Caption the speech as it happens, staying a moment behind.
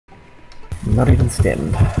Not even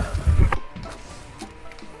stemmed.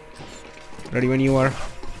 Ready when you are.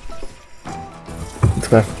 Let's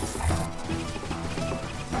go.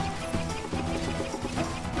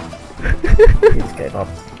 He just gave up.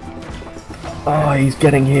 Oh, he's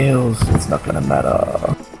getting heals. It's not gonna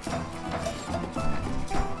matter.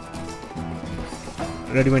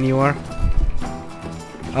 Ready when you are.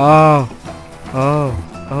 Oh,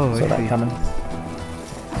 I Saw that see. coming.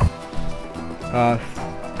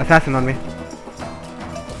 Assassin on me.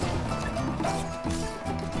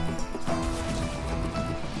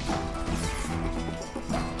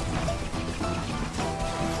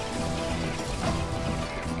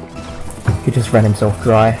 He just ran himself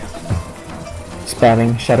dry.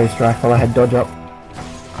 Spamming Shadow Strike while I had dodge up.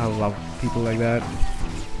 I love people like that.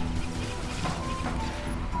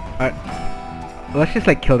 Alright. Let's just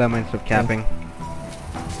like kill them instead of capping.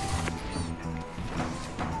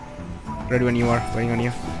 Ready when you are. Waiting on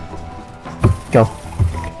you. Go.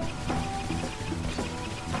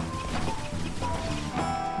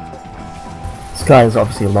 This guy has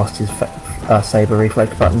obviously lost his saber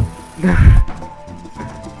reflect button.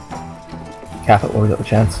 Cap it while we got the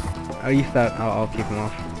chance. I'll use that. I'll keep him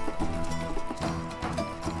off.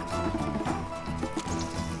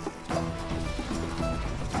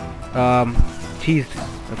 Cheese.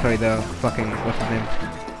 Oh, sorry, the fucking what's his name?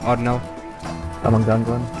 Ordinal. I'm on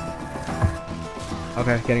Gunglin.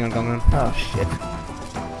 Okay, getting on Gunglin. Oh shit.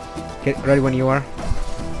 Get ready when you are.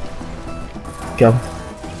 Go.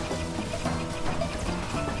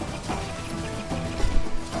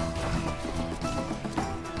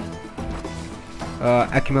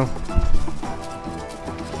 Akimil.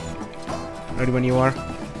 Ready when you are.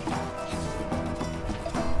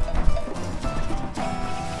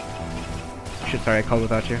 Shit, sorry, I called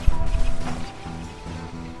without you.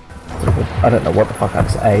 I don't know what the fuck I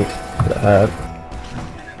just ate, but it hurt.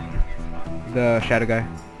 The shadow guy.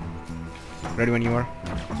 Ready when you are.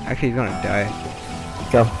 Actually, he's gonna die.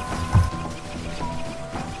 Go.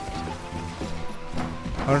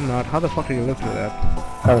 Or not. How the fuck did you live through that?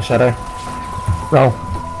 Oh, the shadow. Roll.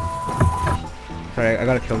 Sorry, I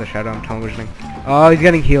gotta kill the shadow. I'm tunnel visioning. Oh, he's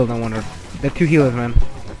getting healed. No wonder. They have 2 healers, man.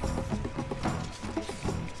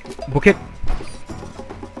 Book it.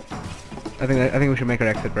 I think we should make our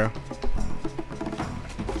exit, bro.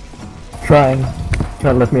 Trying.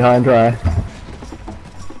 Trying to lift me high and dry.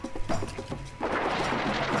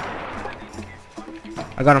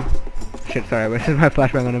 I got him. Shit, sorry, I wasted my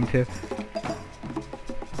flashbang on him too.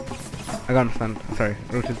 I got him stunned. Sorry,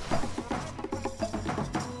 rooted.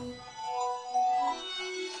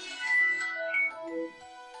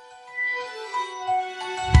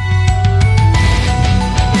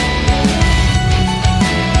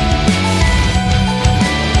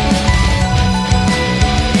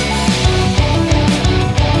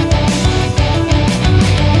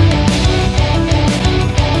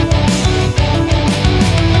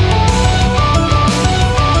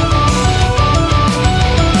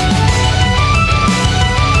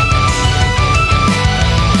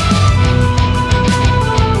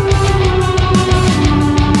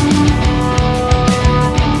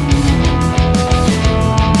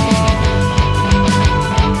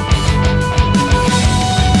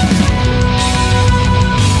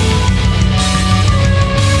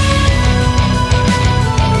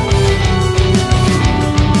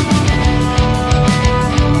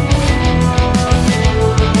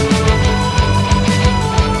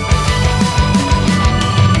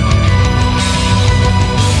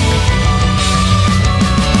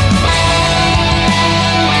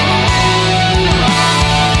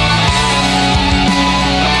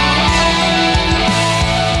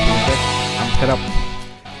 Set up.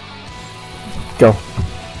 Go.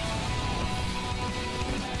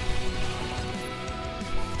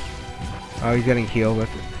 Oh, he's getting healed.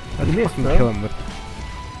 Let's fucking bro. kill him with.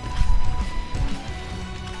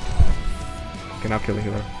 Okay, now kill the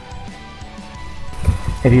healer.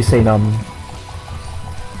 Have you seen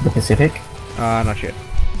the Pacific? Not yet.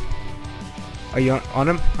 Are you on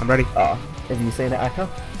him? I'm ready. Have you seen it, Akka?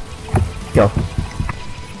 Go.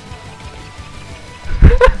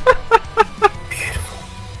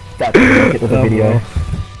 That's the Oh, video. bro.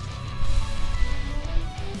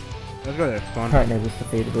 Let's go there, spawn. Right now just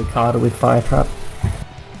defeated Ricardo with Fire Trap.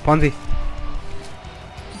 Ponzi.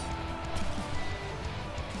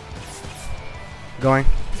 Going.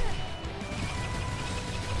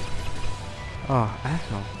 Oh,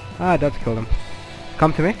 asshole. Ah, Dots killed him.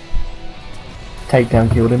 Come to me.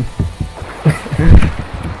 Takedown killed him.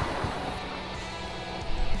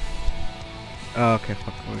 Oh, okay,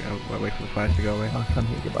 fuck. I'll wait for the fires to go away. Oh, come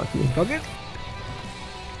here, get back here. Go get.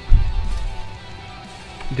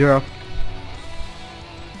 Duro.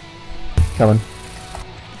 coming.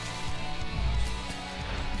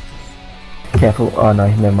 Careful. Oh no,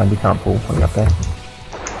 never mind, you can't pull when you're up there.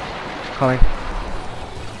 Calling.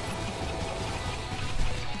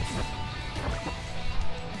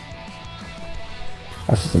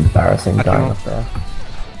 That's just embarrassing I dying know. up there.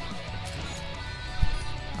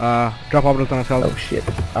 Drop orbitals on ourselves. Oh shit,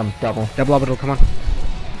 I'm double. Double orbital, come on.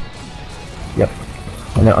 Yep.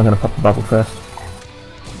 I'm gonna pop the bubble first.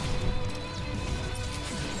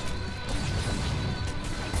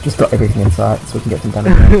 Just got everything in sight so we can get some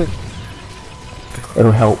damage.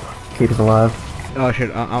 It'll help keep us alive. Oh shit,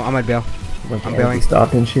 I might bail. I'm bailing.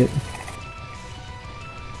 Starved and shit.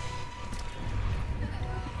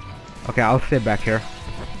 Okay, I'll stay back here.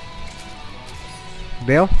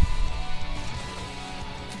 Bail?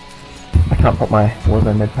 I can't pop my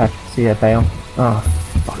Warzone med pack. So yeah, bail. Oh,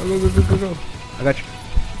 fuck. Go. I got you.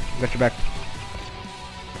 I got your back.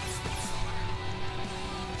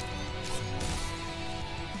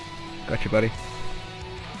 Got you, buddy.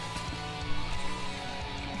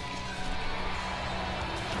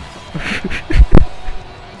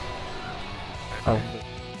 Oh.